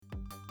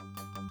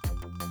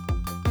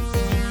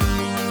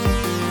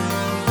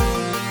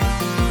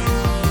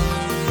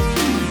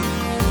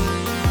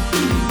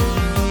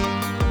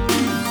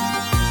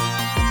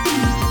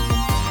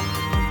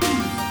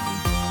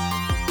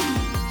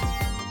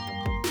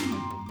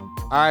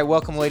All right,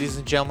 welcome, ladies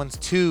and gentlemen,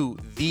 to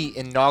the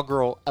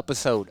inaugural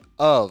episode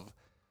of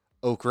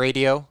Oak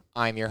Radio.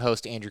 I'm your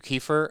host, Andrew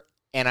Kiefer,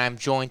 and I'm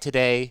joined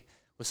today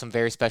with some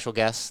very special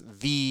guests,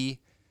 the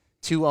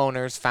two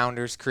owners,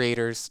 founders,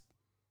 creators,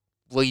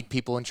 lead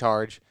people in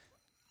charge,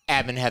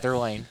 Adam and Heather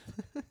Lane.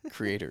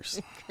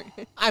 Creators.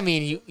 I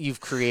mean, you've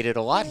created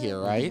a lot here,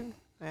 right?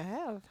 I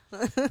have.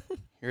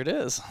 Here it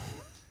is.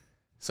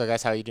 So,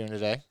 guys, how are you doing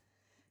today?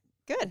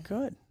 Good.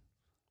 Good.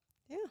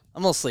 Yeah.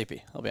 I'm a little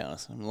sleepy, I'll be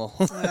honest. I'm a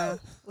little,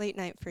 Late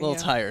night for a little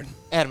you. tired.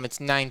 Adam, it's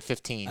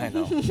 9:15. I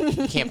know.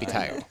 You can't be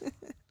tired.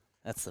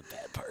 That's the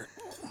bad part.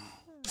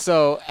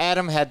 So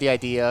Adam had the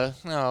idea,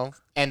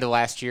 end of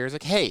last year. He's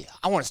like, hey,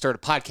 I want to start a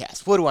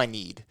podcast. What do I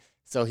need?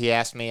 So he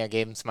asked me. I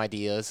gave him some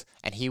ideas,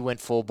 and he went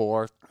full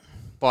bore,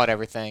 bought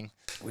everything.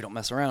 We don't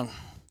mess around.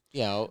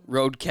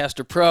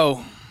 Rodecaster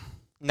Pro.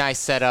 Nice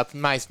setup.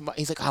 Nice.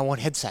 He's like, I want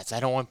headsets. I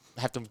don't want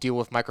to have to deal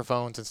with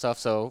microphones and stuff.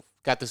 So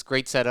got this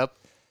great setup.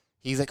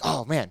 He's like,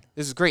 oh, man,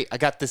 this is great. I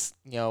got this,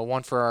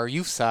 one for our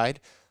youth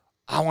side.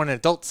 I want an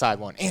adult side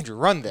one. Andrew,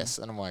 run this.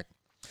 And I'm like,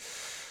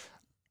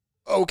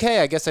 okay,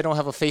 I guess I don't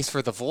have a face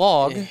for the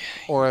vlog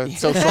or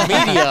social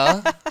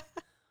media.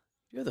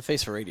 You have the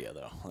face for radio,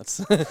 though.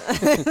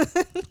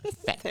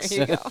 Thanks. There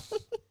you go.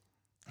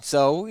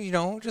 So,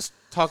 just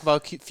talk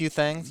about a few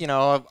things.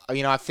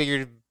 I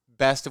figured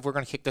best if we're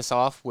going to kick this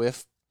off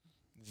with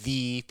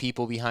the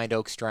people behind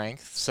Oak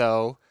Strength.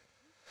 So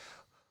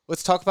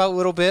let's talk about a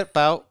little bit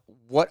about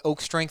what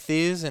Oak Strength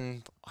is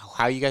and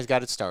how you guys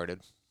got it started.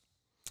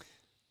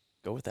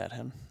 Go with that,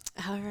 Hen.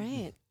 All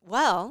right.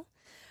 Well,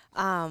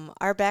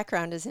 our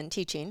background is in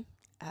teaching.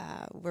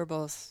 We're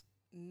both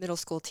middle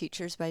school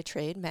teachers by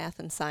trade, math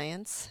and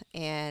science.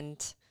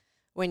 And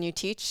when you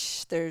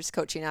teach, there's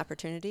coaching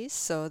opportunities.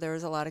 So there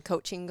was a lot of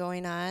coaching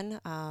going on.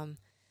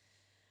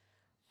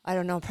 I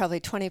don't know,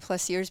 probably 20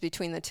 plus years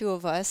between the two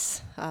of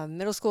us.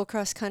 Middle school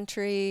cross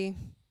country,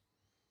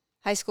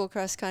 high school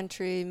cross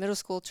country, middle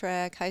school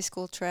track, high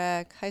school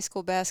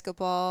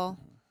basketball.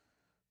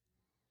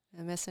 Did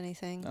I miss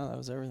anything? Oh, that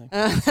was everything.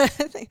 I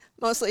think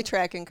mostly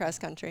track and cross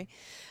country.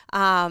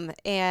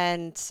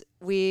 And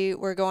we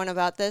were going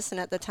about this,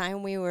 and at the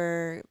time we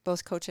were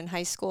both coaching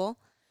high school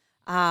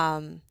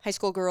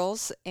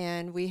girls,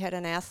 and we had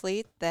an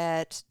athlete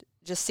that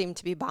just seemed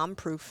to be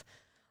bomb-proof.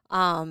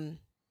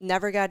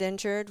 Never got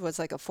injured, was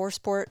like a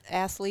four-sport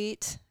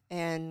athlete,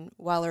 and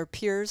while her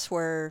peers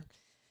were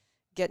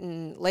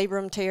getting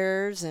labrum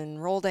tears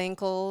and rolled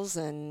ankles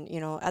and,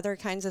 other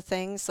kinds of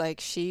things,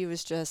 like she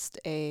was just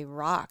a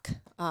rock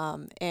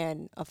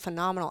and a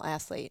phenomenal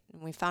athlete.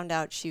 And we found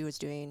out she was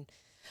doing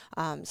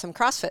some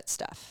CrossFit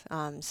stuff,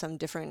 some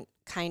different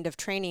kind of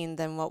training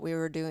than what we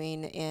were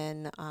doing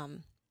in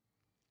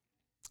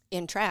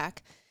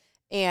track.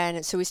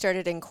 And so we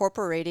started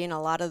incorporating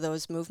a lot of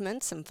those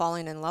movements and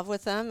falling in love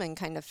with them and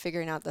kind of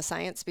figuring out the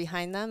science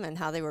behind them and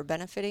how they were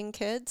benefiting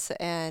kids.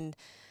 And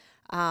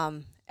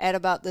at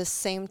about the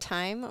same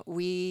time,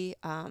 we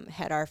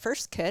had our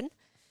first kid.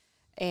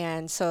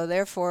 And so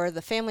therefore,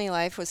 the family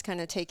life was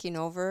kind of taking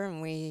over, and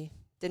we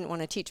didn't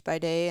want to teach by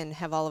day and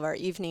have all of our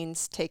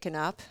evenings taken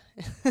up.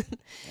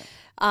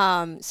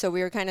 So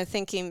we were kind of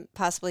thinking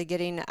possibly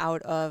getting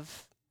out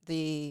of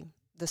the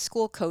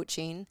school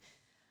coaching.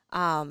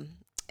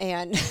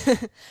 And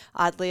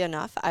oddly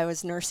enough, I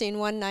was nursing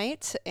one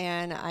night,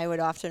 and I would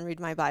often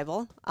read my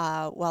Bible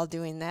while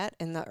doing that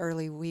in the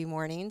early wee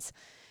mornings.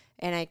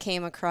 And I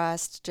came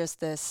across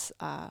just this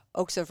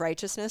Oaks of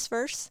Righteousness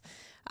verse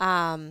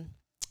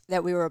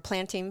that we were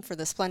planting for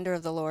the splendor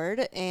of the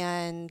Lord.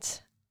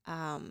 And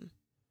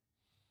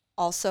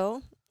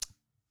also,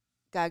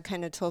 God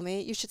kind of told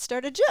me, you should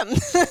start a gym.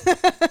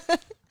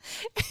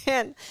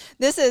 And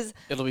this is...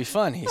 It'll be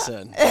fun, he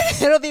said.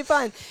 It'll be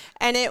fun.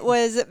 And it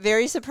was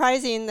very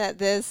surprising that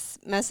this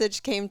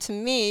message came to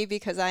me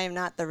because I am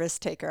not the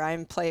risk taker.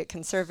 I'm play it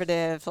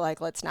conservative,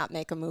 like let's not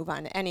make a move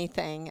on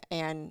anything.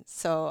 And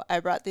so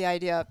I brought the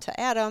idea up to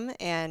Adam,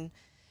 and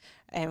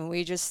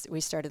we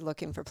started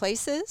looking for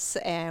places,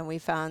 and we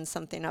found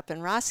something up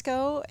in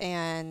Roscoe,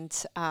 and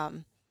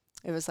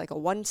it was like a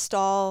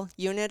 1-stall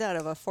unit out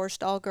of a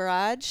 4-stall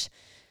garage.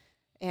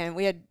 And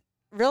we had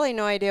really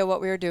no idea what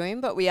we were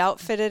doing, but we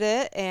outfitted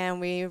it, and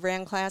we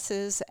ran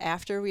classes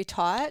after we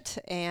taught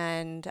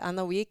and on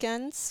the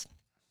weekends.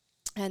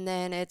 And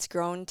then it's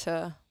grown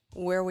to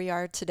where we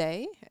are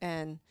today,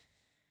 and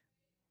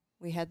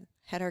we had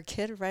our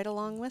kid right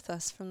along with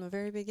us from the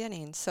very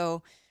beginning.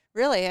 So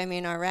really, I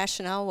mean, our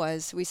rationale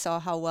was we saw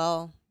how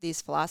well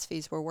these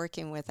philosophies were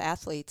working with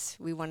athletes.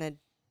 We wanted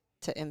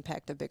to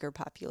impact a bigger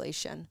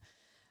population.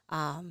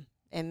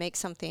 And make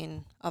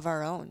something of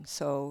our own.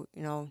 So,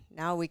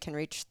 now we can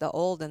reach the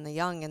old and the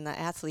young and the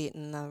athlete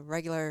and the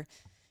regular,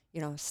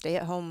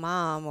 stay-at-home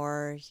mom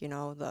or,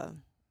 the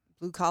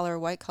blue-collar,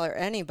 white-collar,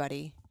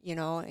 anybody,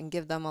 and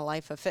give them a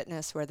life of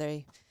fitness where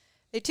they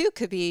too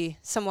could be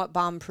somewhat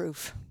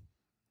bomb-proof.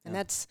 And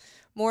that's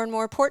more and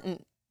more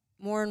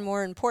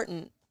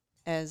important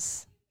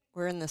as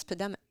we're in this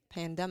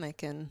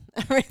pandemic and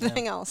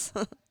everything else.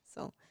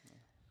 So,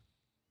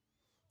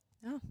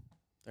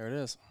 There it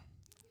is.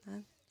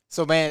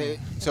 So man,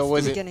 so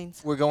was it?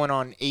 Beginnings. We're going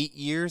on 8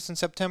 years in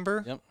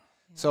September. Yep.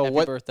 So Happy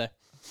what? birthday.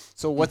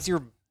 So what's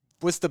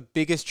the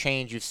biggest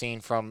change you've seen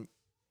from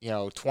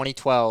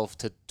 2012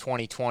 to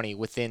 2020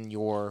 within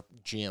your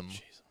gym?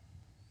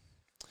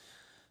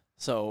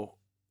 So,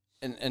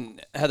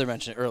 and Heather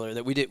mentioned it earlier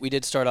that we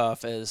did start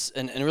off as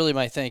and really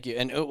my thank you,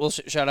 and we'll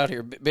shout out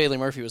here. Bailey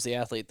Murphy was the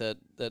athlete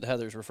that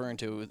Heather's referring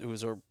to, who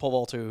was a pole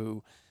vaulter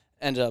who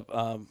ended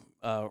up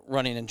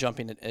running and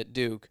jumping at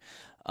Duke,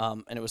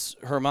 and it was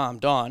her mom,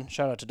 Dawn.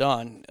 Shout out to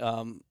Dawn.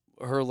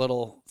 Her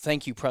little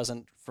thank you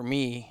present for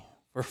me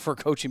for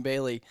coaching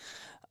Bailey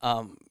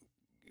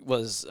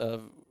was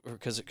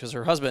because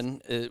her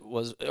husband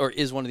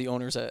is one of the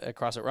owners at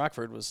CrossFit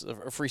Rockford, was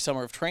a free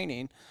summer of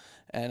training.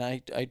 And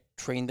I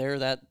trained there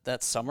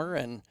that summer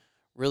and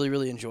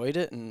really enjoyed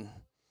it. And,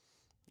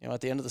 at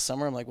the end of the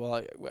summer, I'm like,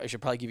 well, I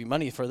should probably give you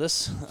money for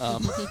this.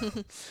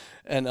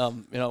 And,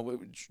 we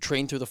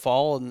trained through the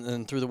fall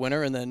and through the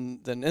winter. And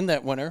then in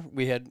that winter,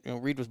 we had,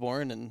 Reed was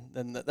born. And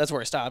then that's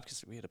where I stopped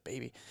because we had a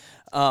baby.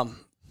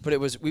 But it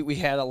was we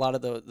had a lot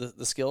of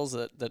the skills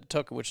that it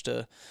took, which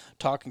to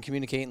talk and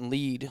communicate and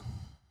lead,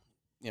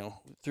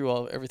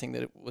 through everything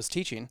that it was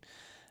teaching.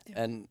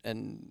 Yeah.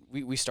 And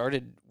we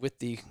started with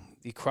the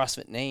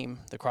CrossFit name,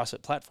 the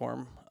CrossFit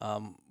platform,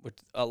 with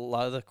a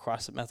lot of the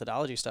CrossFit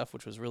methodology stuff,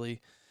 which was really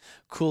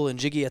cool and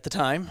jiggy at the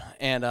time.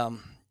 And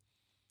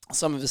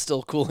some of it's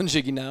still cool and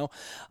jiggy now.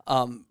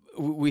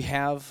 We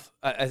have,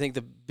 I think,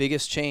 the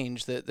biggest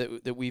change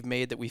that we've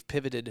made, that we've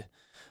pivoted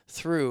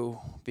through,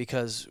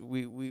 because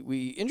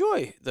we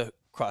enjoy the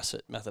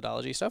CrossFit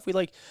methodology stuff. We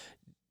like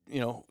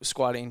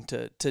squatting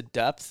to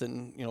depth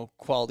and,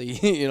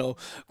 quality,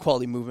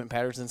 quality movement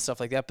patterns and stuff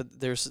like that. But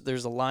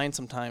there's a line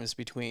sometimes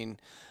between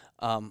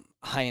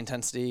high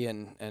intensity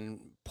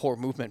and poor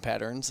movement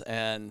patterns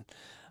and,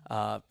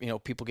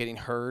 people getting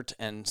hurt,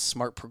 and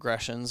smart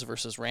progressions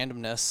versus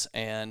randomness.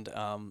 And,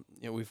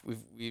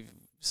 we've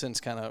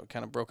since kind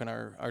of broken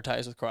our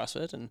ties with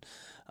CrossFit, and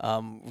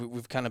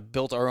we've kind of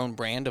built our own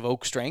brand of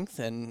Oak Strength.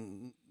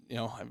 And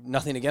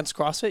nothing against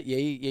CrossFit,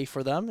 yay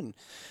for them,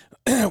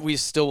 and we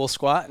still will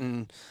squat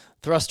and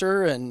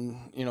thruster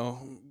and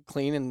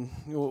clean and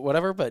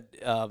whatever, but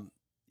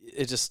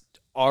it's just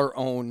our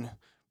own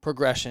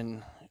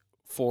progression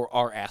for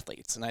our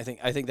athletes. And I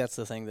think that's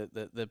the thing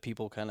that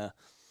people kind of,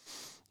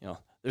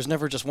 there's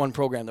never just one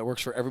program that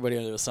works for everybody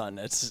under the sun.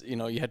 It's,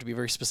 you have to be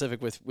very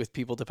specific with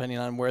people depending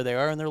on where they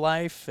are in their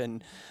life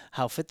and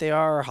how fit they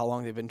are, how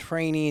long they've been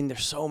training.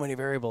 There's so many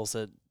variables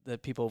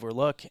that people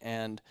overlook,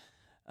 and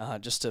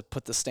just to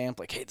put the stamp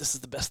like, hey, this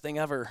is the best thing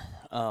ever.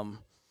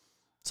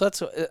 So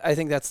I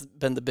think that's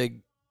been the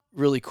big,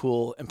 really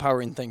cool,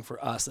 empowering thing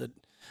for us, that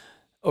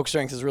Oak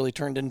Strength has really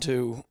turned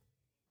into,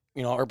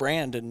 our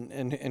brand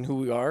and who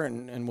we are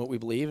and what we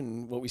believe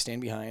and what we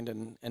stand behind.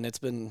 And it's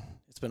been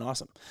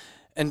awesome.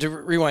 And to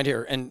rewind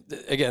here, and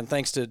again,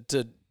 thanks to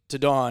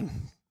Dawn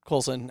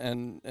Colson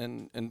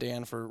and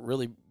Dan for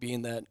really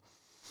being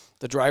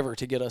the driver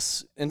to get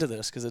us into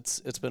this, because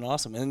it's been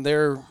awesome. And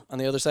they're on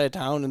the other side of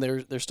town, and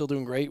they're still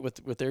doing great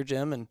with their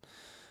gym. And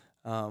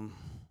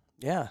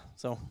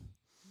so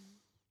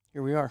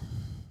here we are.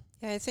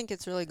 Yeah, I think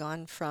it's really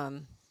gone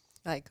from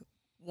like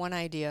one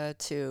idea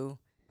to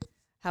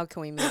how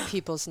can we meet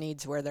people's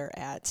needs where they're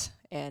at,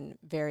 and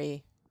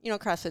very,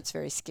 CrossFit's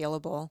very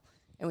scalable,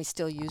 and we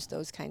still use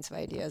those kinds of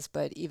ideas,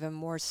 but even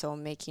more so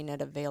making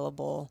it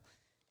available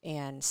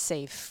and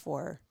safe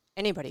for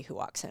anybody who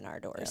walks in our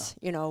doors.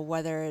 Yeah.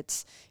 Whether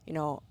it's,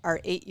 our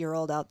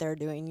 8-year-old out there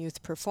doing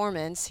youth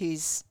performance,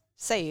 he's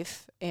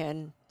safe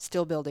and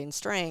still building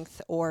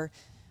strength, or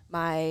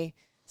my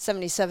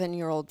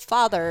 77-year-old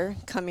father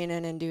coming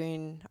in and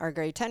doing our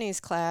grade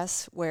tennis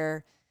class,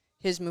 where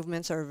his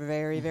movements are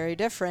very, very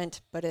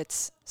different, but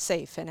it's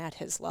safe and at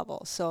his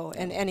level. So,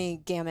 and any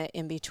gamut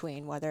in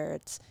between, whether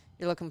it's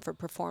you're looking for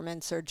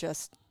performance or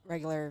just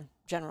regular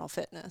general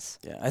fitness.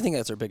 Yeah, I think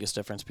that's our biggest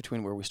difference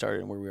between where we started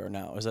and where we are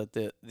now, is that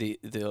the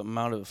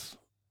amount of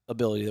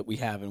ability that we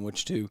have in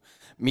which to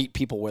meet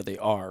people where they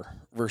are,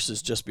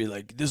 versus just be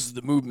like, this is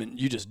the movement,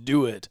 you just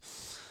do it.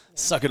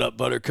 Suck it up,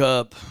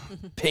 buttercup.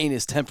 Pain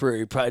is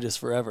temporary, pride is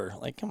forever.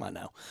 Like, come on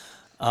now.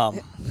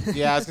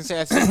 Yeah, I was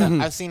gonna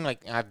say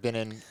I've been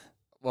in,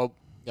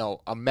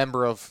 a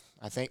member of,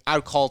 I think I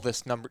would call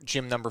this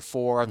gym number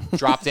 4. I've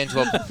dropped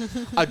into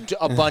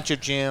a bunch of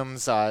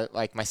gyms.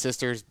 Like my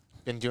sister's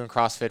been doing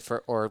CrossFit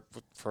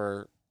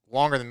for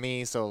longer than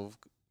me, so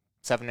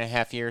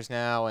 7.5 years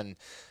now. And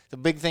the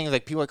big thing is,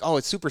 like, people are like, oh,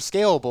 it's super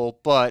scalable,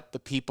 but the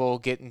people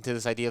get into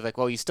this idea of like,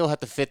 well, you still have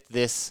to fit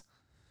this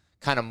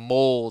kind of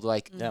mold.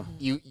 Like,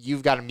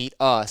 you've got to meet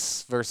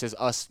us versus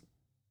us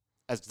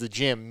as the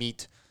gym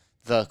meet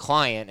the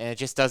client, and it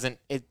just doesn't.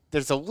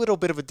 There's a little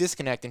bit of a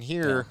disconnect. And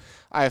here,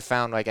 I have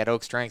found, like, at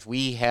Oak Strength,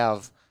 we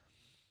have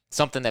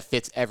something that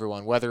fits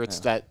everyone, whether it's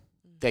that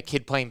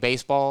kid playing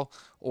baseball,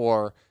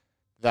 or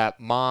that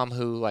mom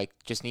who, like,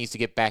 just needs to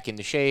get back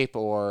into shape,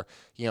 or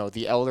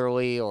the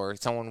elderly, or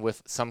someone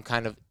with some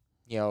kind of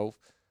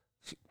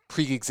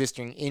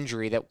pre-existing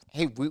injury that,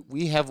 hey,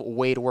 we have a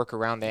way to work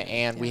around that,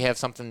 and we have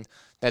something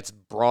that's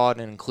broad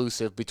and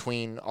inclusive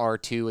between our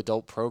two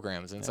adult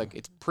programs. And it's like,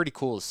 it's pretty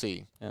cool to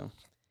see. Yeah.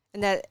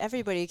 And that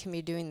everybody can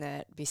be doing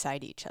that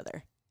beside each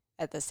other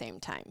at the same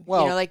time.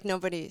 Well, you know, like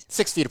nobody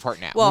 6 feet apart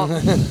now. Well,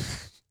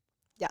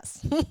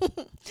 yes.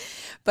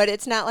 But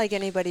it's not like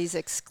anybody's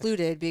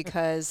excluded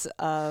because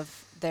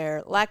of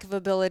their lack of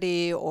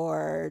ability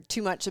or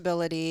too much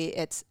ability.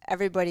 It's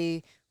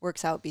everybody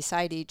works out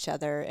beside each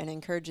other and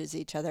encourages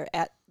each other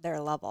at their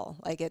level.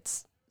 Like,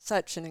 it's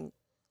such an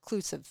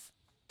inclusive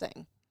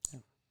thing.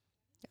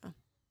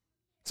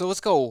 So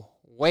let's go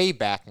way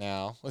back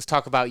now. Let's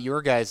talk about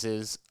your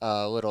guys'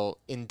 little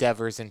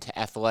endeavors into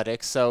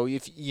athletics. So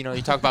if you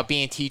talk about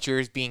being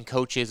teachers, being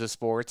coaches of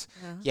sports,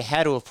 you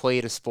had to have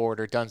played a sport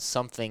or done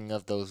something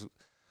of those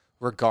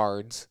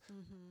regards.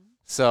 Mm-hmm.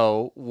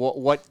 So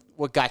what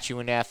got you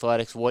into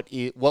athletics? What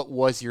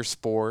was your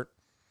sport?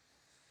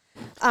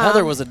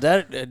 Heather was a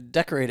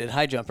decorated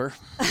high jumper.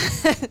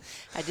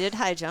 I did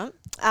high jump.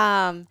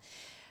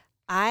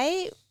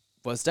 I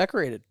was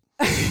decorated.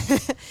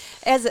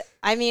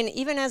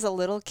 Even as a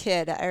little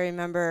kid, I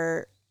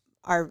remember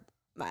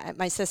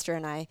my sister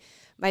and I,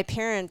 my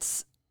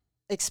parents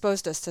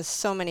exposed us to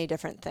so many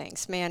different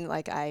things. Man,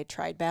 like, I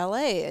tried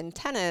ballet and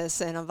tennis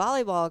and a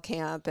volleyball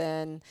camp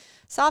and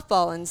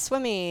softball and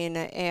swimming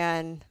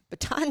and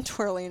baton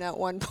twirling at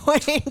one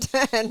point.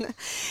 And,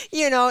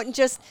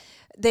 just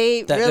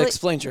they that really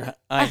explains your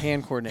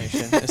eye-hand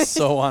coordination. Is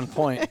so on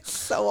point. It's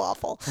so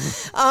awful.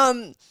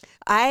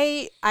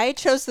 I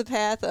chose the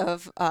path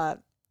of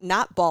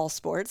not ball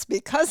sports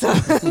because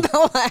of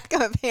the lack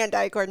of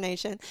hand-eye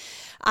coordination.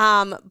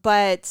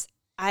 But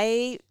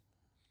we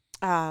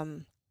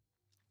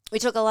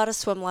took a lot of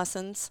swim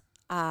lessons.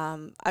 I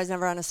was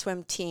never on a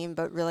swim team,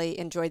 but really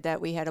enjoyed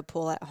that. We had a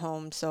pool at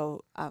home,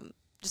 so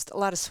just a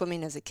lot of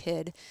swimming as a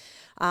kid.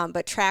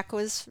 But track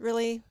was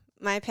really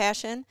my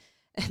passion,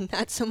 and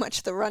not so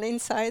much the running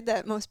side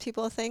that most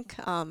people think.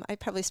 I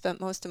probably spent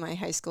most of my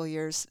high school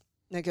years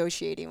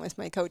negotiating with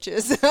my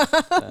coaches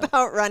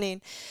about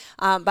running.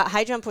 But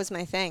high jump was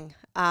my thing.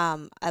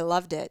 I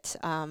loved it.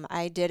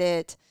 I did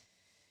it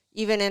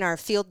even in our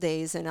field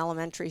days in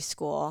elementary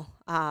school.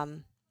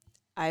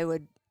 I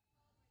would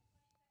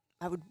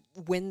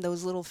win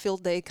those little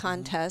field day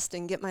contests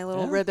and get my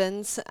little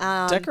ribbons.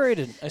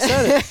 Decorated. I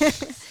said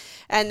it.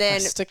 And then I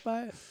stick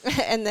by it.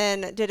 And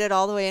then did it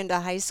all the way into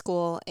high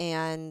school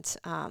and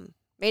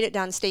made it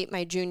down state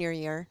my junior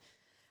year.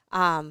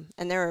 And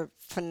there were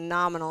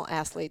phenomenal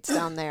athletes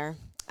down there.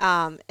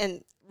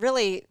 And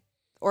really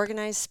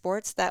organized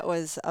sports, that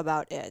was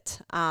about it.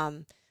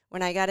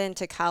 When I got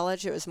into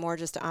college, it was more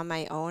just on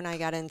my own. I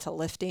got into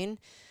lifting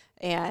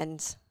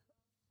and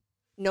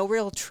no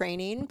real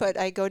training, but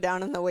I'd go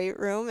down in the weight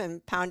room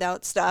and pound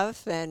out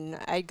stuff, and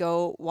I'd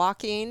go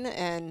walking.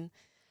 And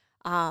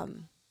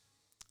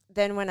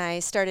then when I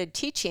started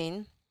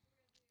teaching,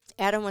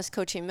 Adam was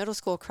coaching middle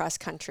school cross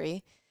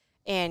country.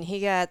 And he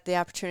got the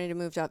opportunity to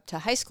move up to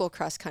high school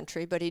cross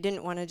country, but he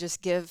didn't want to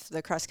just give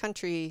the cross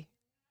country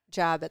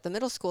job at the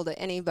middle school to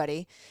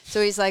anybody.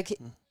 So he's like,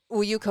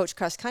 will you coach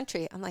cross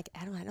country? I'm like,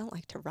 Adam, I don't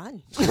like to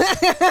run.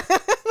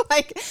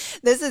 Like,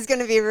 this is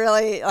going to be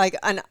really like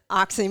an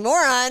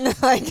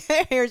oxymoron. Like,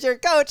 here's your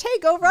coach. Hey,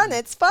 go run.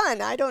 It's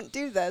fun. I don't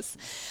do this.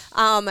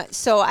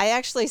 So I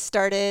actually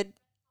started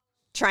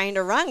trying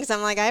to run because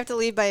I'm like, I have to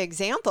lead by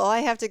example. I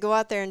have to go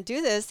out there and do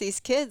this.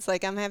 These kids,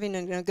 like, I'm having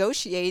to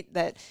negotiate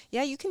that,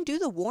 yeah, you can do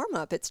the warm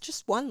up. It's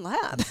just one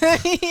lap,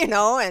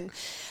 and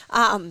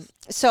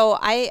so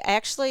I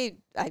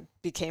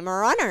became a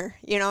runner,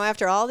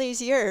 after all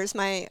these years.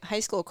 My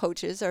high school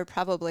coaches are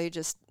probably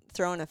just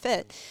throwing a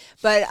fit.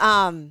 But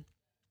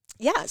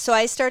so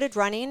I started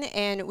running,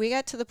 and we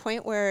got to the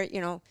point where,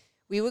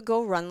 we would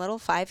go run little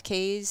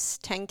 5Ks,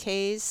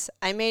 10Ks.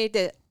 I made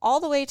it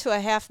all the way to a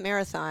half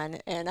marathon,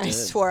 and I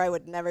swore I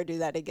would never do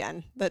that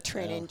again. The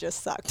training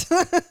just sucked.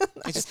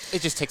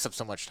 It just takes up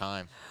so much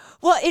time.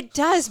 Well, it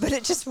does, but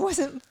it just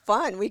wasn't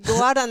fun. We'd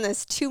go out on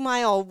this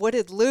 2-mile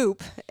wooded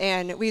loop,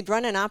 and we'd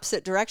run in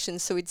opposite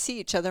directions, so we'd see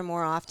each other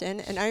more often.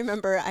 And I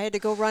remember I had to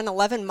go run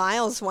 11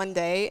 miles one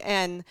day,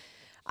 and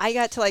I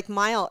got to like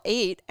mile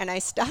 8, and I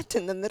stopped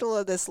in the middle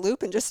of this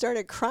loop and just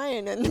started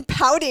crying and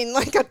pouting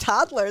like a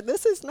toddler.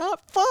 This is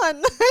not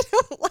fun. I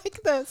don't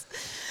like this.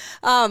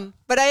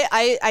 But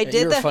I did.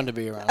 You were fun to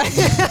be around.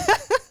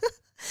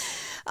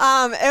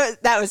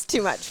 That was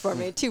too much for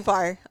me, too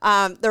far.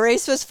 The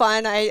race was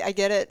fun. I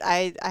get it.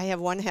 I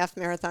have one half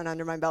marathon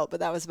under my belt,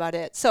 but that was about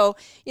it. So,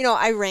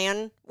 I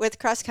ran with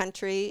cross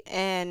country,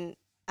 and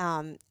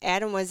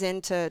Adam was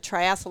into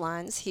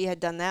triathlons. He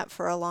had done that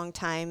for a long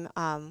time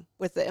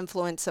with the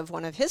influence of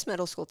one of his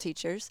middle school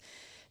teachers.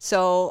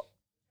 So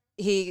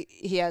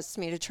he asked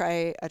me to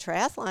try a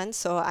triathlon.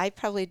 So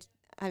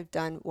I've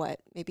done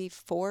maybe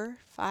 4,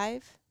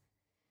 5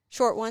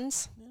 short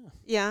ones.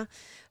 Yeah.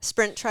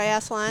 Sprint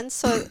triathlons.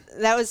 So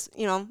that was,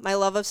 my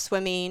love of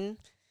swimming.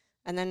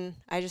 And then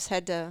I just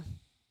had to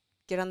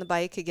get on the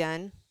bike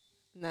again.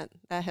 And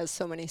that has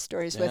so many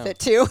stories with it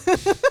too.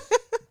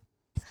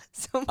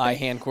 So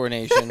eye-hand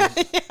coordination,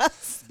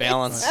 yes,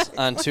 balance exactly.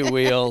 on two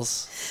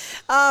wheels.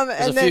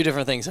 There's And a few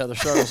different things Heather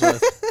struggles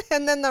with.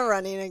 and then the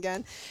running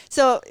again.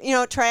 So,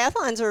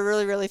 triathlons were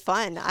really, really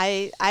fun.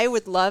 I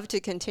would love to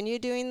continue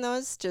doing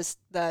those. Just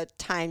the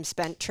time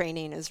spent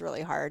training is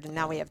really hard. And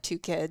now we have 2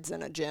 kids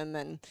and a gym,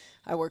 and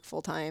I work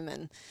full time.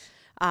 And,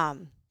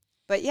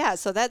 but yeah,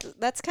 so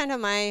that's kind of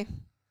my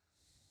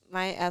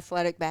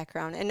athletic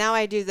background. And now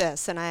I do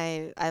this, and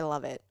I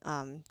love it.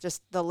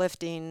 Just the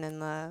lifting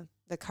and the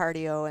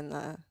cardio and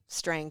the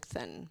strength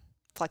and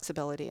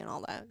flexibility and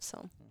all that.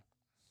 So.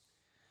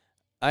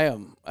 I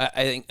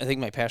think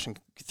my passion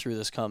through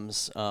this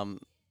comes.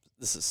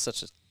 This is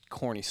such a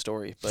corny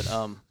story, but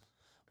 7th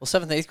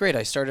and 8th grade,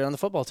 I started on the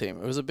football team.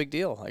 It was a big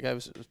deal. Like I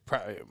was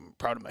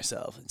proud of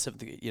myself. In 7th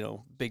grade,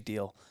 big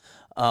deal.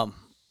 I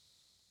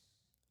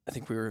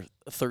think we were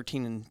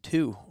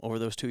 13-2 over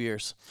those 2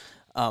 years,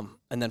 and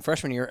then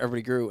freshman year,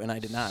 everybody grew, and I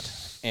did not.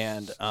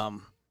 And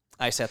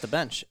I sat the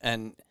bench,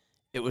 and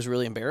it was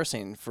really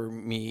embarrassing for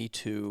me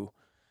to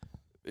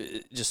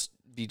just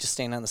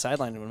standing on the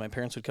sideline when my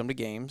parents would come to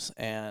games,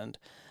 and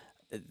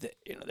they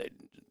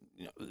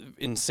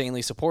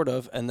insanely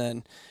supportive, and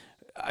then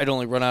I'd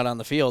only run out on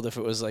the field if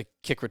it was like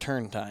kick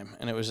return time,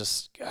 and it was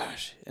just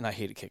gosh, and I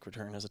hated kick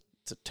return. It's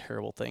a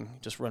terrible thing.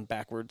 Just run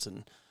backwards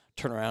and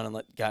turn around and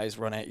let guys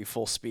run at you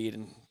full speed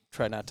and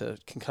try not to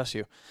concuss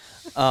you.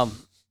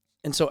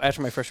 And so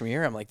after my freshman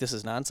year, I'm like, this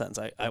is nonsense.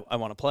 I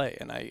want to play,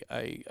 and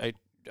I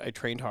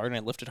trained hard and I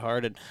lifted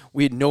hard, and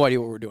we had no idea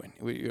what we were doing.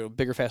 We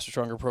bigger, faster,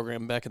 stronger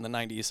program back in the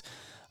 90s,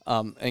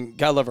 and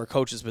God love our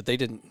coaches, but they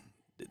didn't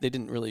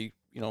really,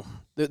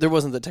 there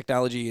wasn't the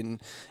technology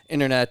and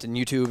internet and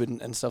YouTube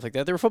and stuff like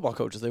that. They were football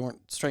coaches. They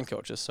weren't strength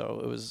coaches.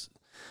 So it was,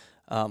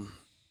 I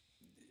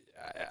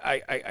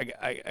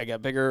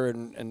got bigger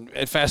and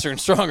faster and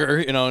stronger,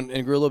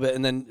 and grew a little bit,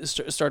 and then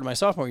started my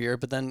sophomore year,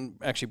 but then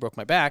actually broke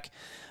my back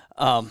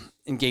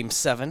in Game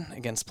 7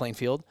 against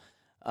Plainfield.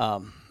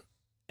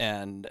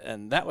 And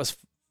that was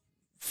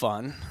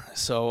fun.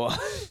 So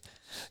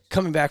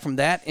coming back from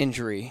that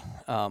injury,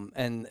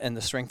 and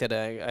the strength that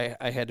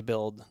I had to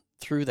build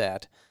through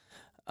that,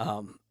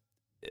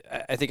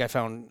 I think I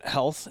found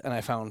health and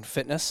I found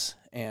fitness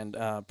and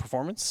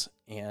performance,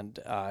 and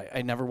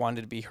I never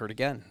wanted to be hurt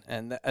again.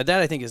 And that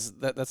I think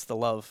that's the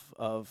love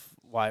of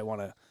why I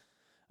want to.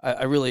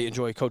 I really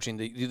enjoy coaching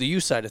the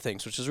youth side of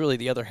things, which is really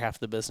the other half of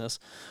the business,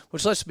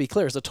 which, let's be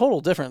clear, is a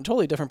totally different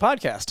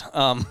podcast.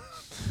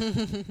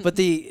 But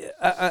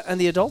on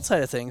the adult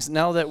side of things,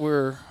 now that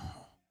we're,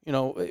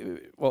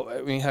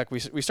 heck, we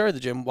started the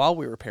gym while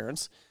we were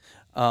parents,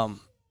 and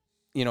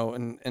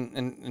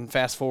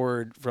fast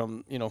forward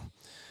from,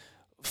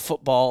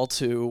 football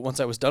to once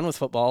I was done with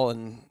football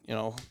and,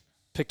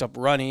 picked up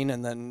running.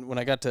 And then when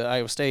I got to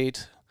Iowa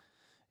State,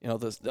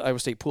 the Iowa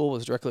State pool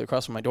was directly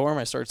across from my dorm.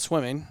 I started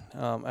swimming.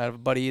 I have a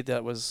buddy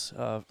that was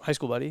a high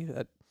school buddy,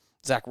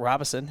 Zach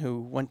Robinson,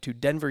 who went to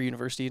Denver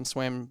University and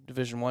swam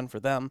Division I for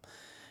them.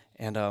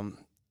 And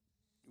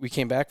we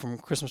came back from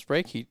Christmas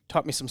break. He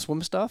taught me some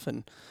swim stuff,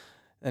 and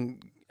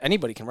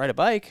anybody can ride a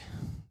bike,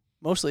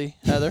 mostly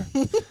Heather.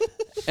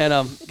 And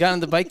got on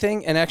the bike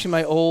thing. And actually,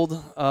 my old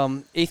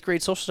 8th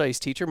grade social studies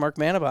teacher, Mark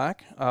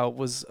Manabach,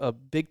 was a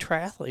big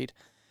triathlete,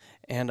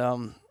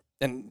 and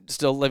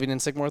still living in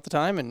Sycamore at the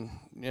time. And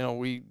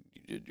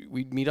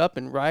we'd meet up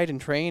and ride and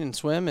train and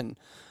swim. And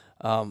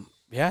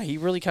he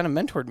really kind of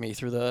mentored me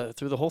through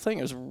the whole thing.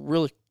 It was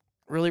really,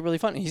 really, really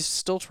fun. He's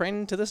still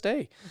training to this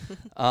day.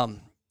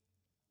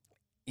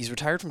 He's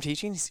retired from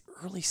teaching. He's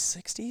early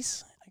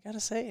 60s, I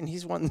gotta say, and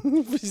he's one of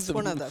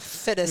the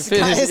fittest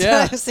guys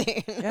I've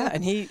seen. Yeah,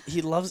 and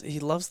he loves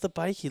the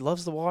bike. He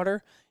loves the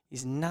water.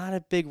 He's not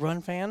a big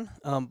run fan,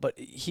 but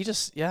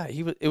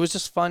it was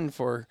just fun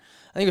I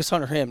think it was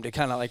fun for him to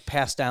kind of like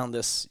pass down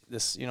this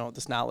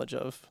knowledge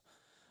of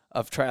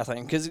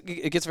triathlon, because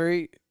it gets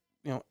very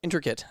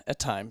intricate at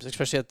times,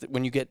 especially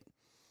when you get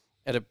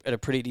at a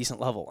pretty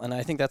decent level. And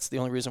I think that's the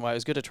only reason why I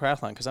was good at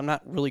triathlon, because I'm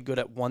not really good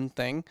at one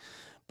thing,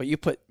 but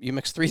you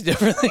mix 3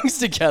 different things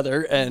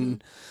together,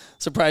 and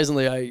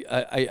surprisingly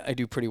I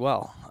do pretty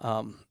well.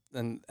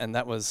 And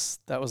that was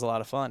a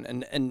lot of fun.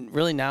 And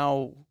really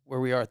now where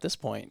we are at this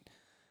point,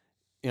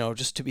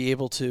 just to be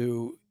able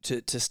to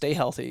stay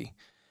healthy,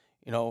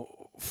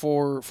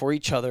 for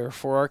each other,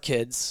 for our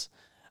kids,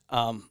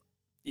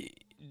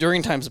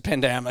 during times of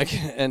pandemic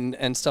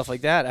and stuff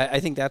like that. I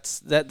think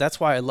that's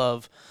why I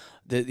love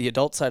the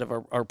adult side of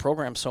our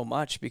program so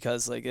much,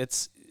 because like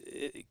it's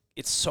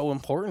so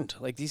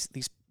important. Like these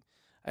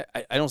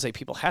I don't say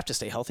people have to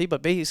stay healthy,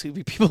 but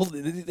basically people,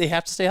 they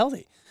have to stay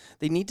healthy.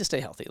 They need to stay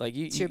healthy. Like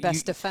it's your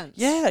best defense.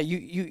 Yeah,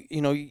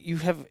 you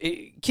have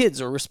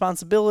kids or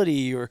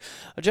responsibility or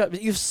a job.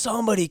 You have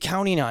somebody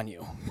counting on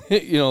you,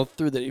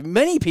 through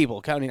many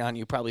people counting on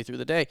you probably through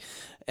the day,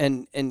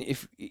 and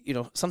if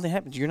something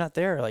happens, you're not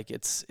there. Like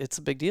it's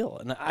a big deal,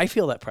 and I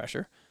feel that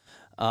pressure,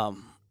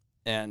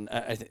 and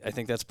I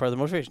think that's part of the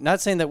motivation.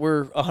 Not saying that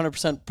we're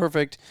 100%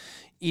 perfect,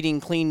 eating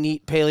clean,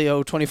 neat,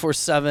 paleo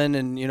 24/7,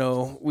 and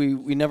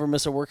we never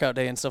miss a workout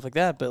day and stuff like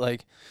that. But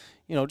like,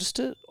 just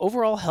a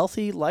overall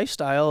healthy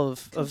lifestyle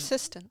of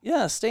Consistent.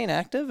 staying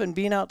active and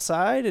being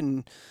outside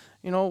and,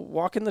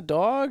 walking the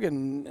dog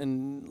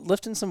and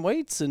lifting some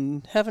weights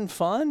and having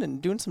fun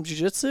and doing some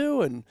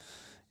jiu-jitsu and,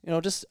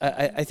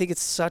 I think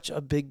it's such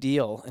a big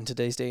deal in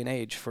today's day and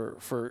age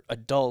for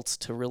adults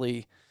to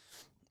really,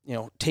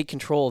 take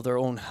control of their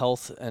own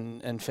health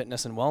and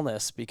fitness and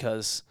wellness,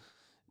 because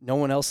no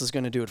one else is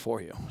going to do it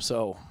for you.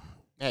 So,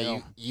 yeah,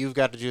 you've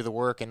got to do the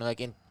work, and like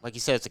you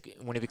said, it's like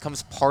when it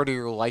becomes part of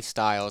your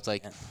lifestyle, it's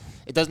like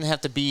it doesn't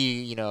have to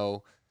be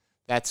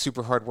that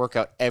super hard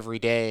workout every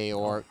day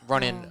or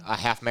running a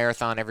half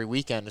marathon every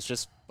weekend. It's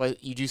just,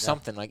 but you do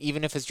something, like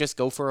even if it's just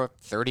go for a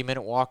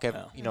 30-minute walk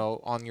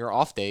on your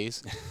off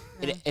days,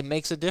 it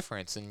makes a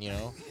difference, and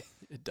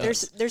it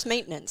does. There's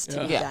maintenance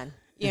to be done.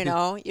 You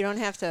don't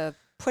have to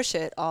push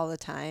it all the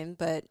time,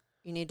 but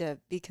you need to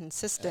be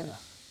consistent. Yeah.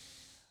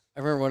 I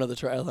remember one of the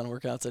triathlon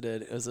workouts I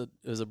did. It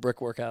was a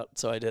brick workout.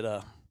 So I did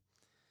let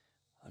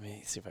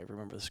me see if I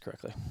remember this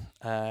correctly.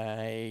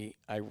 I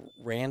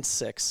ran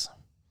 6.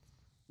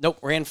 Nope,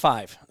 ran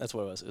 5. That's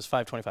what it was. It was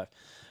 5:25.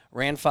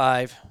 Ran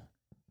 5.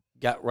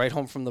 Got right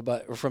home from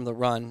the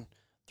run.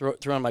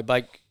 Threw on my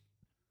bike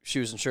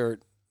shoes and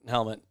shirt and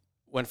helmet.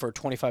 Went for a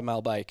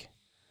 25-mile bike.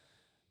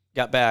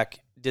 Got back.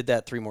 Did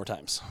that 3 more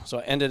times. So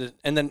I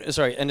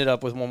ended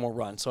up with 1 more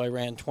run. So I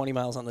ran 20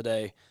 miles on the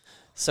day,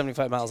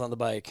 75 miles on the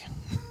bike.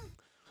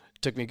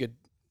 Took me it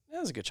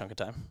was a good chunk of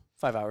time.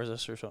 5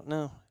 hours or so.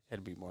 No, it had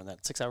to be more than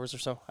that. 6 hours or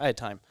so. I had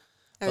time.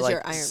 That was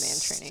your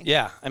Ironman training.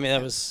 Yeah. I mean,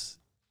 that was,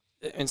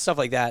 and stuff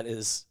like that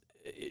is,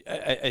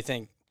 I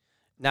think,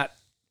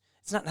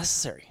 it's not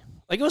necessary.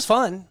 Like, it was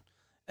fun.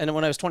 And then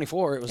when I was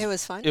 24, it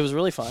was fun. It was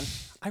really fun.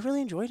 I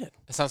really enjoyed it.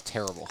 It sounds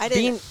terrible. I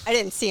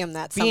didn't see him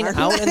that being summer.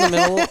 Being out in the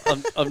middle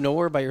of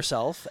nowhere by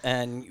yourself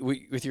and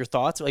with your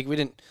thoughts, like I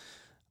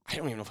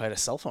don't even know if I had a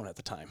cell phone at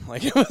the time.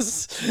 Like, it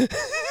was,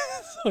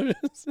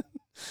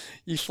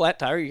 you flat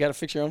tire, you got to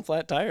fix your own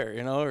flat tire,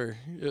 or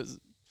it was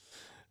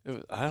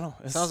I don't know.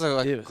 It sounds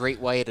like a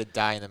great way to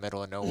die in the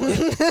middle of nowhere.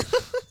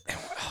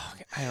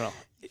 I don't know.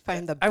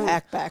 Find the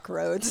back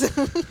roads.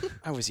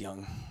 I was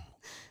young.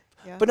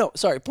 Yeah. But no,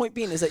 sorry. Point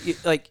being is that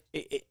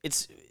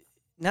it's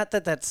not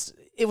that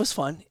it was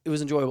fun. It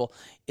was enjoyable.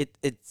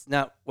 It's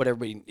not what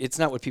it's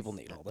not what people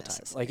need all the time.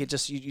 Like, you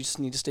just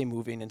need to stay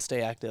moving and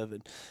stay active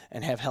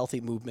and have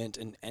healthy movement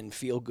and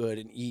feel good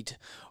and eat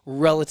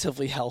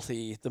relatively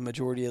healthy the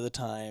majority of the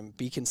time.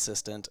 Be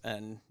consistent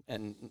and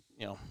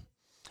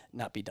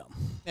not be dumb.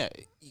 Yeah,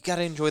 you got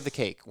to enjoy the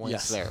cake when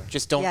it's there.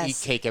 Just don't eat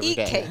cake every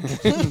day. Cake.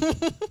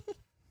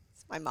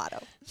 It's my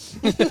motto.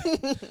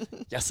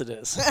 Yes, it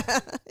is. Yeah.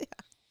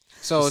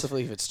 So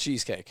specifically if it's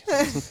cheesecake.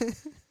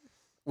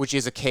 Which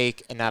is a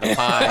cake and not a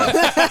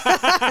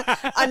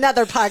pie.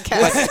 Another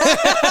podcast.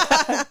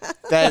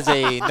 That is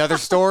another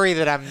story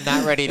that I'm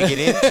not ready to get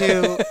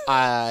into.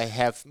 I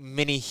have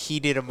many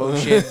heated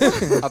emotions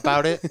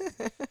about it.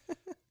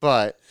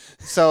 But,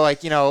 so,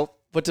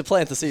 But to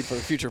plant the seed for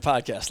future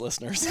podcast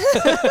listeners.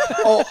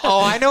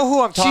 I know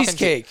who I'm talking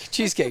to.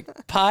 Cheesecake.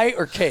 Pie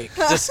or cake?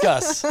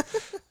 Discuss.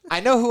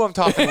 I know who I'm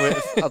talking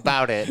with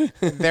about it.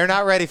 They're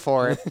not ready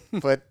for it,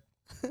 but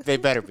they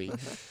better be.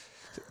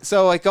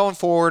 So, going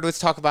forward, let's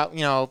talk about,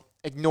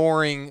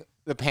 ignoring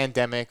the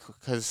pandemic,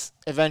 because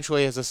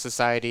eventually as a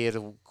society, as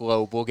a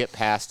globe, we'll get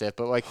past it.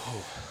 But,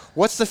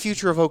 what's the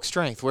future of Oak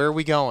Strength? Where are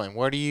we going?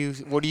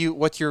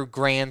 What's your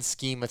grand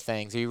scheme of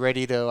things? Are you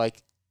ready to,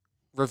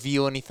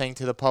 reveal anything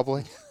to the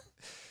public?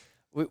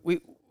 We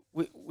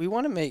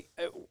want to make.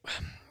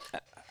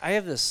 I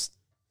have this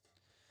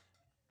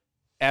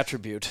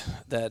attribute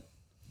that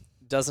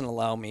doesn't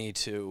allow me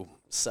to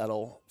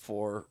settle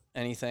for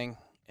anything,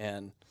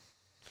 and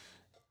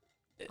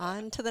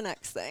on to the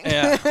next thing.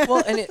 Yeah.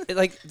 Well, and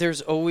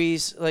there's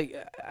always I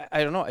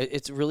don't know.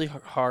 It's really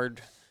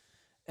hard,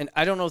 and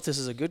I don't know if this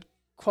is a good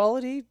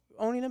quality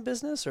owning a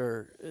business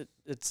or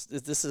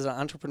this is an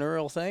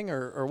entrepreneurial thing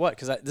or what,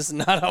 because this is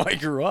not how I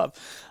grew up.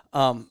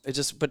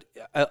 But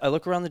I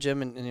look around the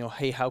gym and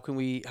hey, how can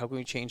we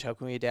change, how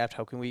can we adapt,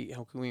 how can we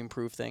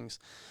improve things,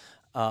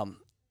 and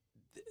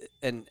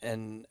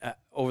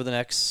over the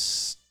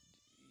next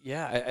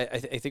I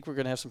think we're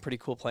gonna have some pretty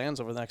cool plans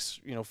over the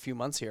next few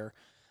months here.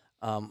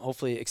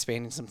 Hopefully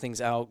expanding some things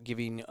out,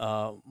 giving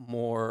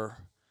more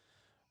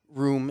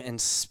room and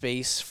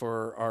space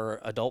for our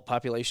adult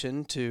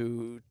population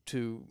to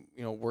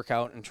work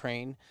out and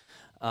train,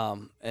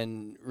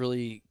 and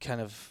really kind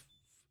of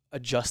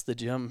adjust the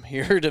gym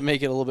here to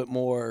make it a little bit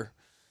more,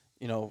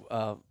 I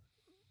don't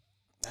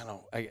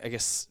know, I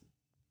guess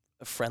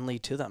friendly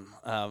to them.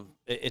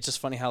 It's just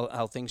funny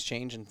how things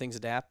change and things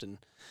adapt. And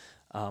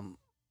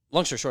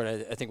long story short,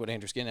 I think what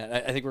Andrew's getting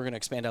at, I think we're going to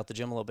expand out the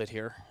gym a little bit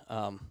here.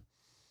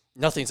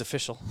 Nothing's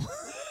official.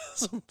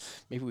 So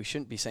maybe we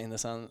shouldn't be saying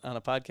this on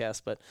a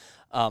podcast, but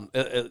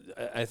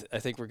I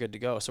think we're good to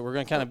go. So we're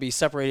going to kind of be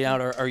separating out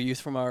our youth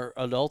from our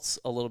adults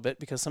a little bit,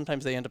 because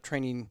sometimes they end up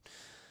training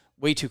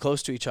way too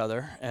close to each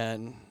other,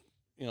 and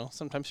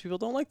sometimes people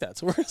don't like that.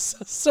 So we're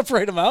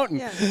separate them out and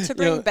to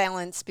bring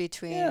balance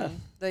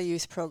between the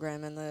youth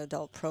program and the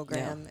adult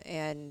program,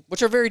 and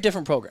which are very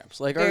different programs.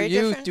 Like our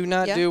youth do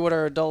not do what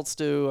our adults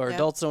do. Our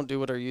adults don't do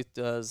what our youth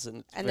does,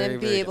 and then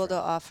be able to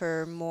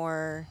offer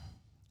more,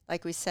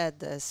 like we said,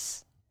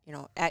 this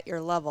at your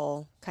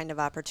level kind of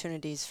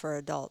opportunities for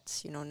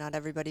adults. Not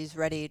everybody's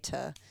ready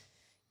to,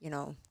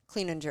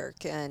 clean and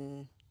jerk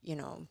and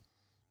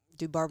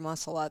do bar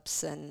muscle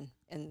ups and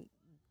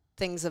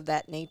things of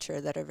that nature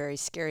that are very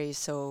scary.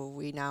 So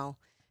we now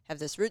have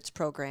this Roots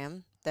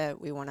program that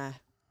we want to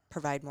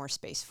provide more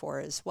space for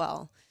as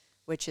well,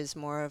 which is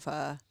more of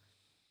an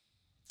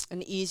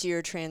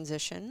easier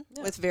transition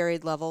with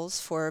varied levels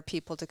for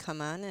people to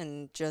come on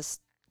and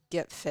just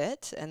get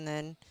fit and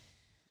then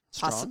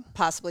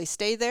possibly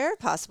stay there,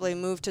 possibly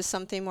move to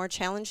something more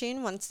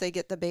challenging once they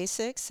get the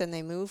basics and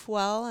they move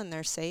well and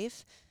they're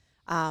safe.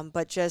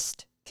 But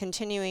just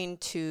continuing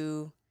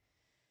to,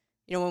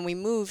 when we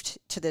moved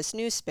to this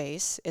new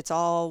space, it's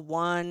all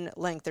one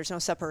length. There's no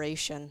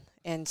separation.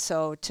 And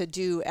so to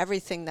do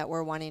everything that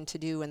we're wanting to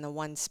do in the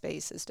one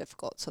space is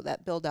difficult. So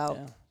that build out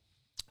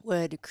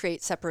would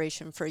create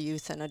separation for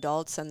youth and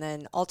adults, and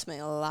then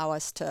ultimately allow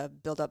us to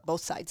build up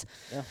both sides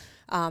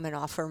and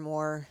offer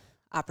more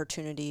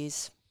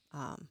opportunities.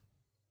 More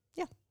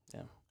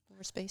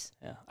space.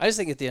 Yeah, I just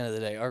think at the end of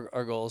the day,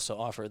 our goal is to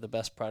offer the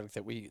best product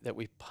that we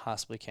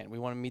possibly can. We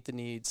want to meet the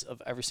needs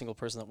of every single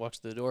person that walks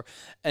through the door,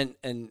 and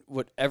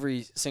what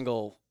every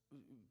single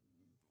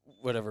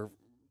whatever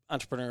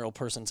entrepreneurial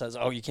person says.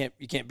 Oh, you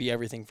can't be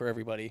everything for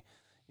everybody.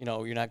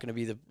 You're not going to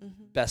be the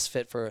best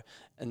fit for,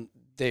 and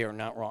they are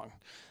not wrong.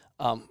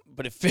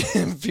 But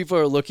if people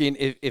are looking,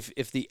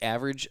 if the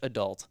average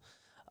adult,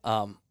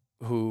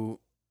 who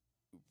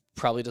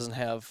probably doesn't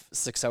have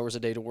 6 hours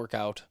a day to work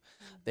out,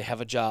 they have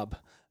a job.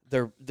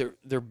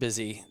 They're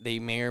busy. They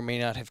may or may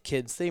not have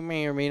kids. They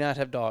may or may not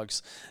have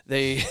dogs.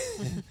 They,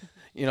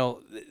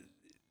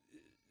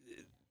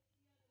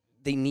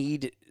 they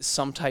need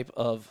some type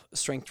of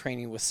strength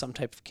training with some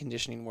type of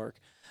conditioning work.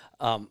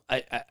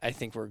 I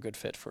think we're a good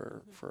fit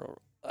for.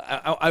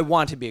 I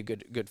want to be a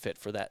good fit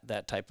for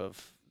that type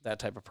of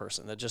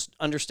person that just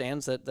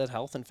understands that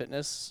health and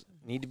fitness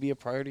need to be a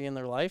priority in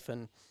their life,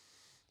 and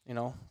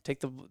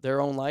take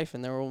their own life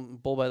and their own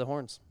bull by the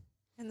horns.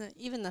 And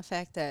even the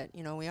fact that,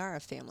 we are a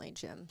family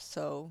gym.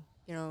 So,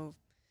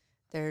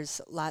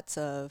 there's lots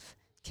of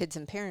kids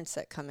and parents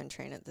that come and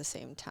train at the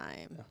same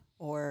time. Yeah.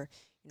 Or,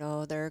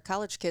 their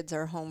college kids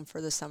are home for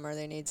the summer.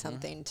 They need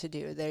something to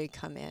do. They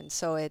come in.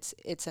 So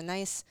it's a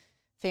nice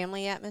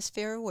family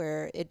atmosphere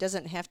where it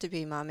doesn't have to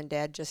be mom and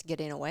dad just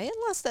getting away,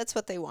 unless that's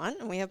what they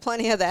want. And we have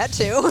plenty of that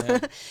too.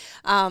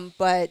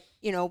 But,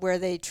 where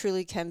they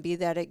truly can be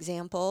that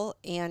example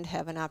and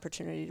have an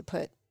opportunity to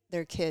put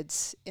their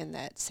kids in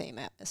that same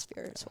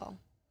atmosphere as well.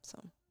 So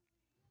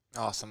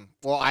awesome.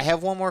 Well, I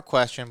have one more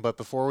question, but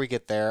before we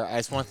get there, I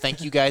just want to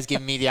thank you guys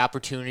giving me the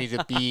opportunity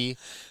to be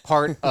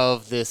part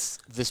of this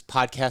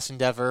podcast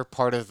endeavor,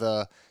 part of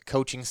the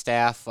coaching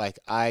staff. Like,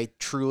 I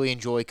truly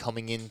enjoy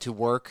coming into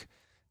work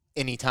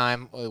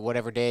anytime,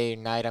 whatever day or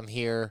night I'm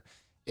here.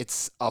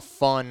 It's a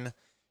fun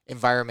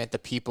environment. The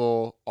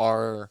people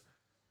are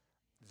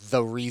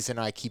the reason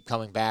I keep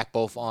coming back,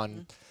 both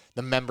on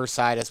the member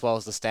side as well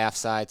as the staff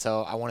side.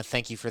 So I want to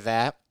thank you for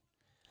that.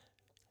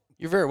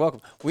 You're very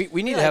welcome. We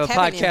need to have a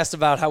podcast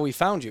about how we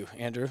found you,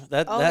 Andrew.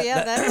 That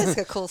is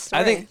a cool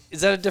story. I think, is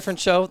that a different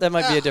show? That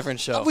might be a different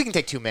show. We can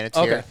take 2 minutes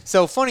here.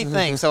 So funny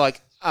thing. So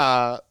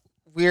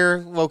we're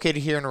located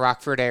here in the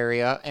Rockford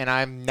area, and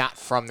I'm not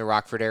from the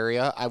Rockford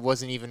area. I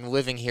wasn't even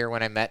living here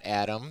when I met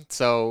Adam.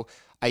 So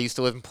I used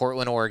to live in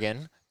Portland,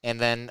 Oregon. And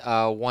then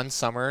one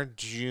summer,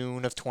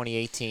 June of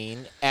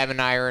 2018, Adam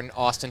and I are in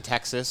Austin,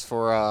 Texas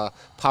for a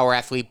Power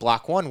Athlete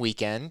Block 1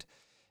 weekend.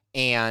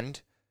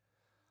 And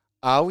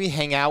we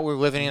hang out.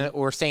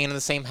 We're staying in the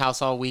same house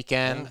all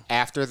weekend. Yeah.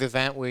 After the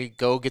event, we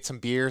go get some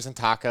beers and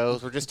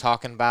tacos. We're just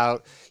talking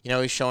about,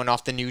 he's showing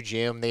off the new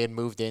gym they had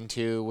moved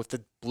into with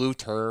the blue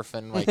turf.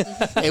 And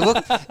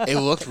it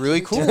looked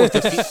really cool with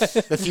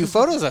the few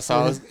photos I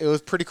saw. It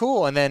was pretty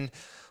cool. And then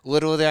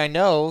little did I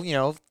know,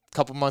 a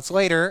couple months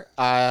later,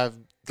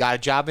 got a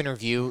job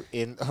interview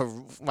in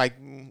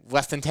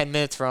less than 10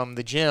 minutes from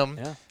the gym.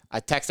 Yeah. I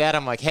text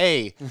Adam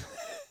hey,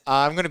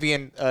 I'm going to be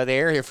in the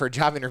area for a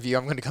job interview.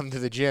 I'm going to come to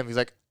the gym. He's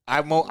like,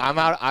 I'm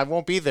out. I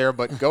won't be there,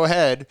 but go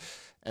ahead.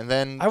 And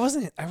then I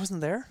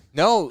wasn't there.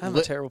 No, I'm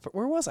a terrible.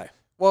 Where was I?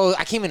 Well,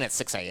 I came in at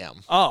 6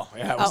 a.m. Oh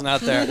yeah, I was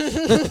not there.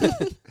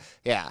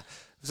 Yeah.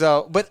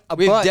 So, but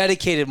we have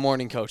dedicated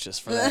morning coaches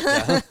for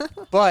that. Yeah.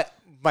 But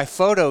my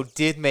photo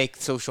did make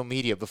social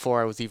media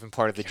before I was even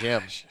part of the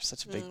gym. Gosh, you're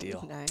such a big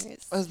deal.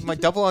 Nice. My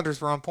double unders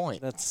were on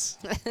point. That's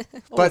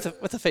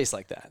with a face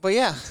like that. But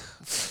yeah.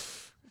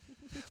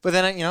 But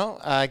then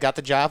I got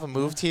the job and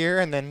moved here,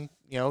 and then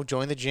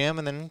joined the gym,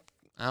 and then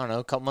I don't know,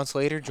 a couple months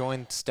later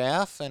joined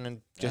staff, and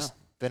then just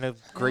been a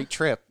great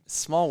trip.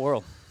 Small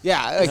world.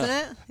 Yeah, like, Isn't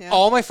it? Yeah.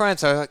 all my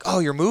friends are like, "Oh,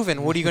 you're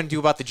moving. What are you going to do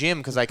about the gym?"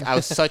 Because like I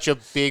was such a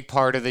big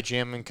part of the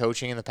gym and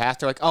coaching in the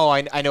past. They're like, "Oh,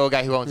 I know a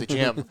guy who owns a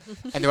gym,"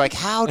 and they're like,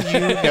 "How do you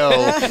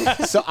know?"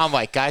 So I'm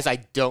like, "Guys, I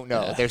don't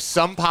know. There's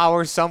some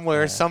power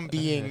somewhere, some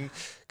being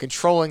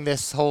controlling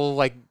this whole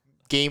like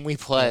game we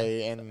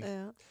play." And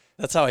Yeah.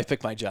 That's how I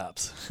pick my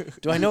jobs.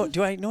 Do I know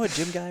a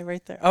gym guy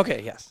right there?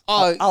 Okay, yes.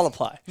 Uh, I'll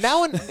apply.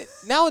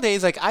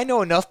 nowadays, like I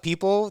know enough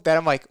people that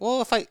I'm like,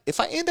 well, if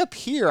I end up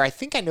here, I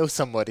think I know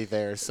somebody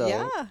there. So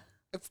Yeah.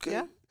 it's good.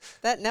 Yeah.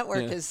 That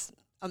network is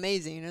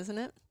amazing, isn't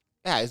it?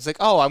 Yeah, it's like,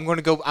 oh, I'm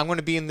going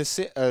to be in this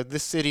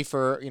city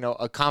for,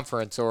 a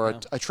conference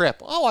or a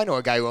trip. Oh, I know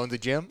a guy who owns a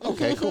gym.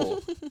 Okay,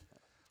 cool.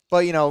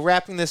 But,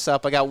 wrapping this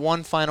up, I got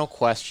one final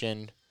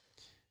question.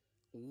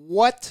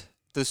 What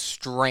does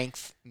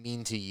strength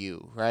mean to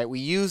you, right? We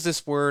use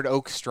this word,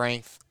 Oak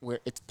Strength, where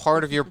it's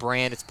part of your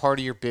brand, it's part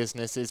of your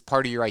business, it's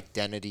part of your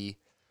identity.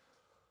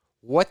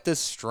 What does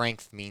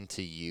strength mean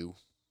to you?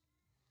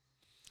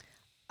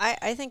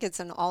 I think it's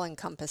an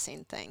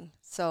all-encompassing thing.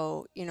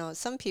 So,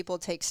 some people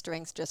take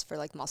strength just for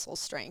like muscle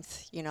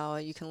strength. You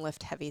can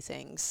lift heavy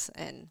things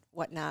and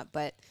whatnot.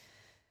 But,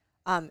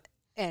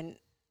 and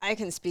I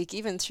can speak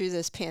even through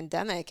this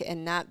pandemic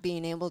and not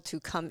being able to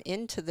come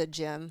into the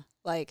gym,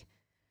 like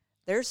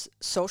there's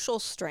social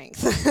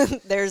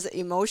strength, there's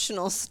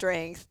emotional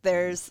strength,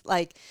 there's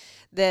like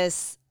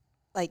this,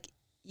 like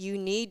you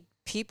need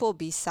people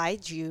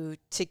beside you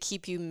to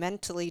keep you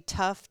mentally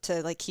tough,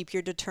 to like keep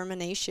your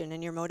determination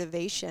and your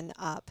motivation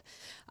up.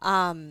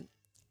 And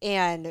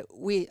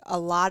a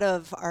lot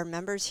of our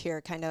members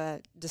here kind of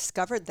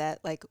discovered that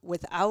like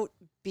without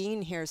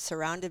being here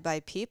surrounded by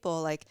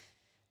people, like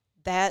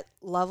that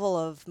level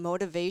of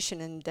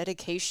motivation and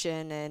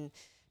dedication and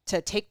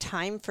to take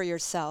time for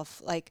yourself,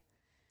 like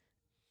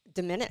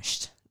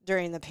diminished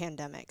during the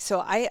pandemic. So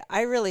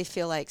I really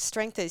feel like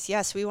strength is,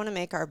 yes, we want to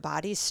make our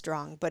bodies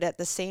strong, but at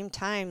the same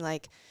time,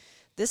 like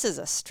this is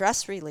a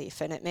stress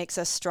relief and it makes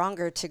us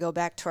stronger to go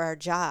back to our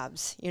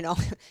jobs.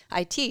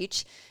 I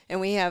teach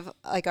and we have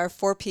like our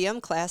 4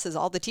 p.m. class is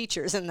all the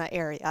teachers in the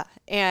area.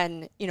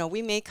 And,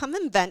 we may come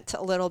and vent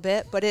a little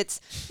bit, but it's,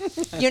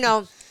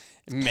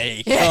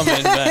 May come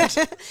and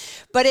vent.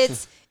 but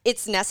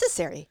it's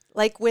necessary.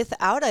 Like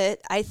without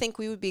it, I think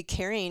we would be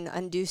carrying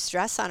undue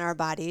stress on our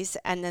bodies.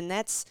 And then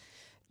that's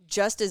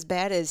just as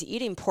bad as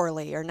eating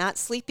poorly or not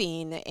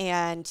sleeping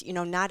and,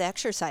 not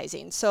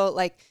exercising. So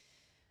like,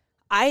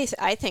 I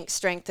think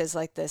strength is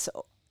like this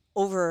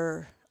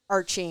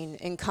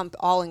overarching,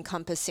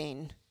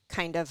 all-encompassing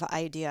kind of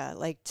idea,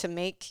 like to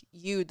make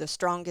you the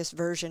strongest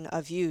version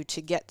of you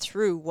to get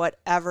through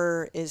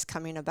whatever is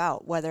coming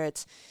about, whether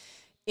it's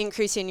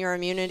increasing your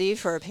immunity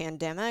for a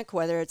pandemic,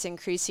 whether it's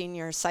increasing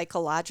your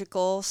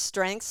psychological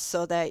strength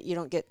so that you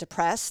don't get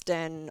depressed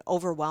and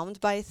overwhelmed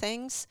by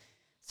things.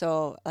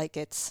 So like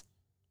it's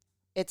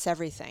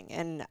everything.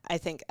 And I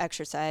think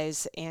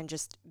exercise and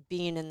just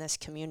being in this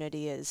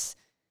community is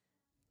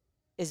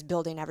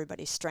building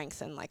everybody's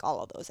strength in like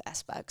all of those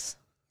aspects.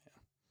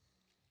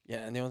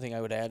 Yeah, and the only thing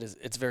I would add is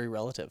it's very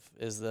relative,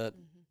 is that,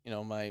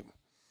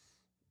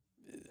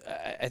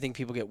 I think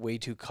people get way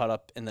too caught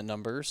up in the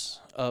numbers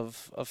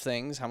of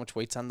things, how much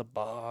weight's on the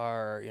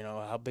bar,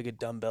 how big of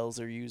dumbbells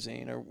they're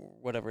using or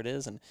whatever it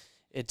is. And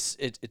it's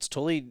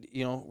totally,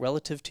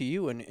 relative to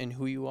you and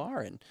who you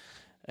are. And,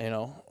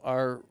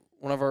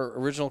 one of our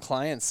original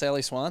clients,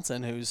 Sally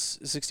Swanson, who's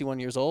 61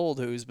 years old,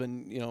 who's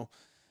been,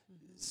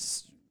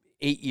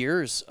 8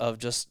 years of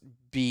just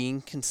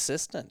being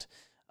consistent,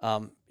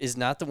 is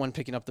not the one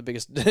picking up the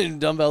biggest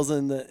dumbbells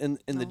in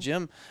the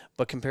gym,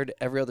 but compared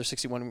to every other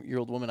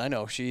 61-year-old woman I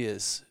know, she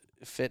is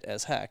fit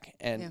as heck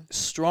and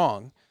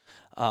strong.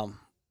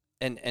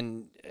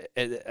 And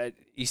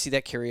you see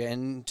that carry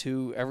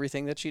into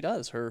everything that she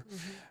does, her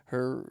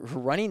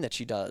running that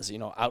she does,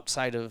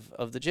 outside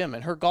of the gym,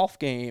 and her golf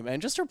game,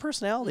 and just her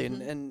personality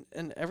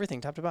and everything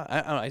top to bottom.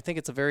 I don't know, I think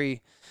it's a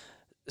very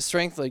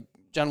strength, like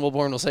John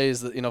Wilborn will say, is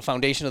the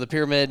foundation of the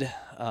pyramid.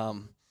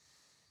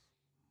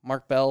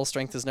 Mark Bell,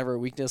 strength is never a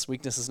weakness.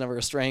 Weakness is never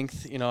a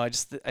strength.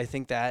 I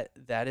think that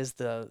is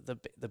the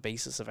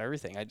basis of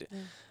everything. I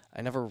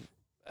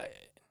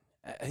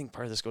think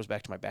part of this goes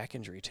back to my back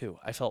injury too.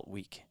 I felt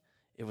weak.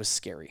 It was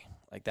scary.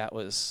 Like I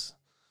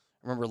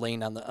remember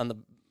laying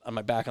on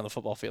my back on the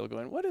football field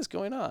going, what is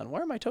going on? Why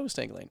are my toes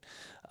tingling?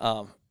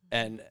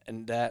 And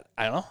that,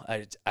 I don't know,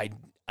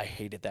 I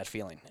hated that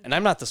feeling. And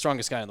I'm not the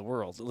strongest guy in the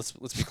world. Let's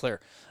be clear.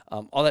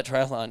 All that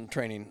triathlon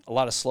training, a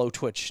lot of slow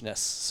twitchness.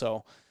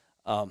 So,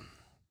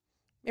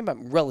 maybe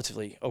I'm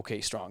relatively okay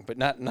strong, but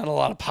not a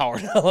lot of power,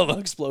 not a lot of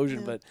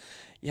explosion. Yeah. But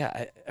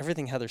yeah,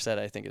 everything Heather said,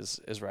 I think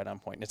is right on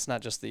point. It's not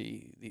just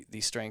the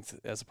strength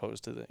as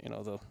opposed to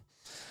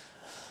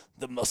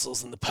the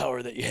muscles and the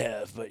power that you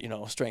have, but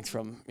strength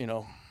from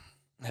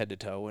head to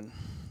toe. And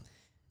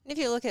if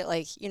you look at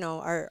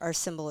our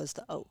symbol is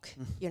the oak.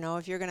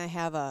 If you're going to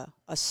have a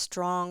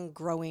strong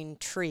growing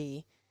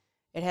tree,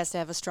 it has to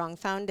have a strong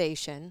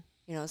foundation.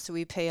 So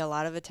we pay a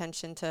lot of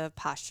attention to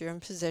posture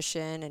and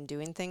position and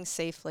doing things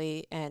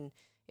safely. And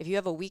If you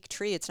have a weak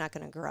tree, it's not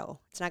going to grow.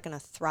 It's not going to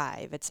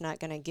thrive. It's not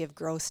going to give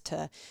growth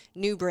to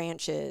new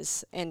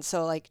branches. And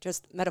so, like,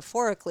 just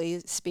metaphorically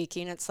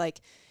speaking, it's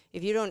like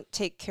if you don't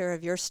take care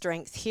of your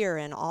strength here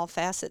in all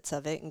facets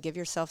of it and give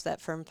yourself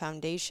that firm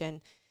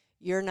foundation,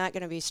 you're not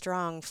going to be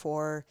strong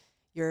for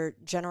your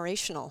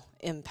generational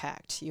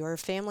impact, your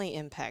family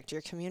impact,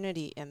 your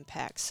community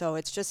impact. So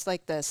it's just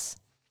like this,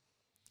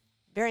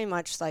 very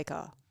much like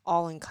a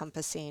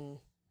all-encompassing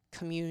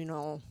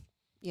communal,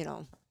 you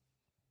know,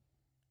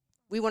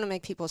 we want to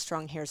make people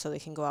strong here so they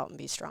can go out and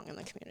be strong in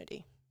the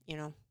community, you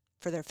know,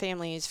 for their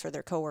families, for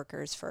their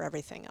coworkers, for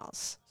everything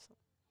else. So,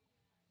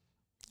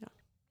 yeah.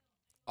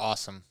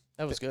 Awesome.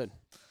 That was good.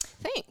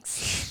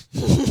 Thanks.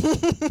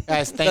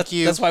 Guys, thank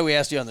you. That's why we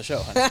asked you on the show,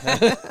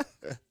 honey.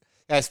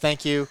 Guys,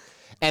 thank you.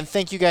 And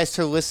thank you guys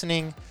for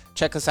listening.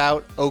 Check us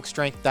out,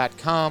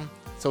 oakstrength.com,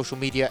 social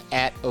media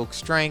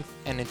 @oakstrength.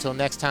 And until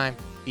next time,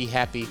 be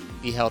happy,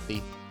 be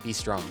healthy, be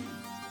strong.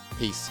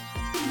 Peace.